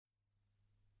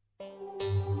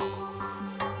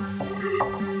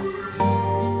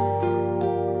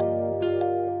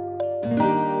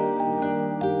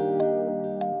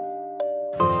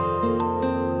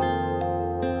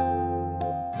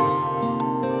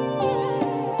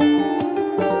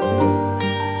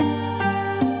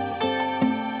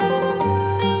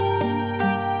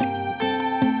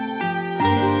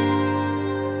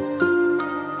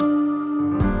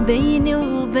بيني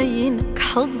وبينك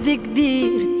حب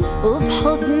كبير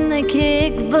وبحضنك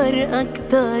يكبر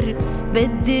أكتر،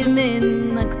 بدي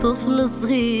منك طفل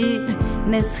صغير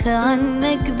نسخة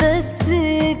عنك بس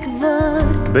كبر.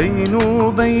 بيني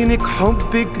وبينك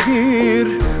حب كبير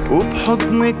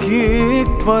وبحضنك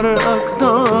يكبر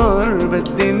أكتر،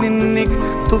 بدي منك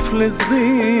طفل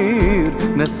صغير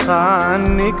نسخة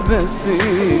عنك بس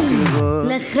كبر.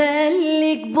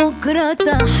 لخليك بكرة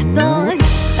تحتار،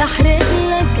 أحرق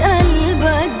لك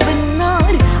قلبك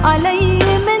بالنار، علي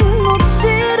منه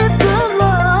بصير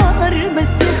تغار،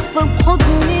 بس يخفى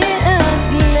بحضني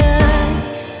قبلك.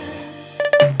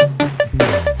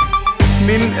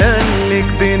 من قالك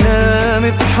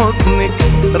بنام بحضنك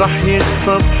رح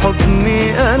يخفى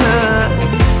بحضني أنا،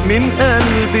 من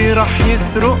قلبي رح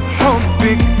يسرق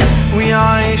حبك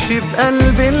ويعيش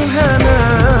بقلب الهنا.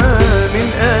 من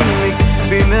قالك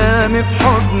بنام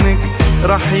بحضنك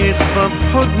رح يخفى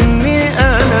بحضني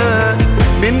أنا،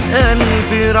 من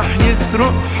قلبي رح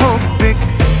يسرق حبك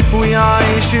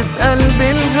ويعيش بقلب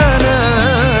الهنا.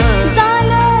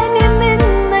 زعلانة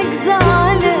منك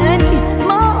زعلانة،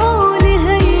 معقولة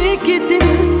هيك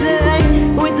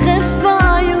تنساني وتغفى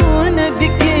عيونها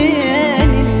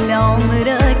بكياني اللي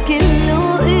عمرك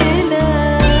كله إلك.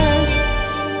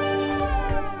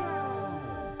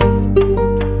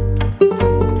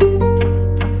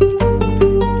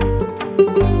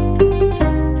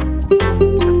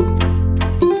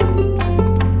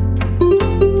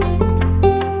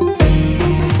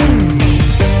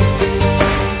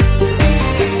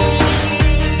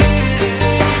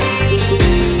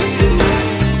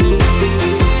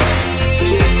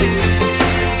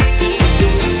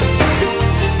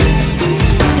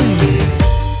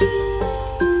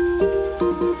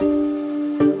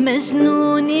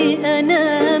 مجنوني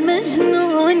أنا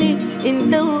مجنوني،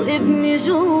 انت وابني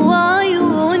جوا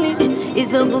عيوني،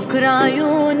 إذا بكرة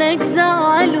عيونك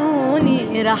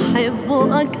زعلوني رح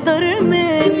حبه أكتر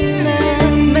منك.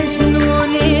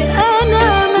 مجنوني أنا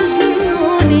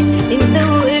مجنوني، انت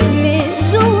وابني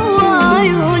جوا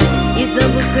عيوني، إذا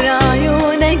بكرة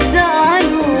عيونك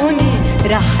زعلوني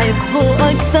رح حبه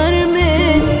أكتر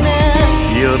منك.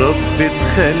 يا رب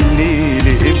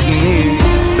تخليلي ابني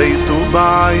بيته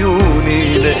بعيوني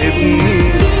لابني،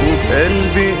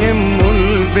 وبقلبي امه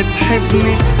اللي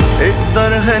بتحبني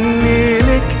اقدر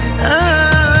هنيلك قلبي.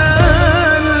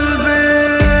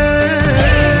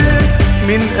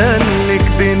 من قالك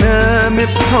بنام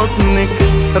بحضنك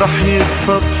رح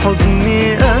يخفى بحضني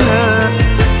انا،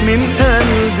 من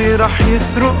قلبي رح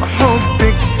يسرق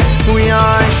حبك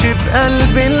ويعيش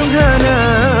بقلب الهنا.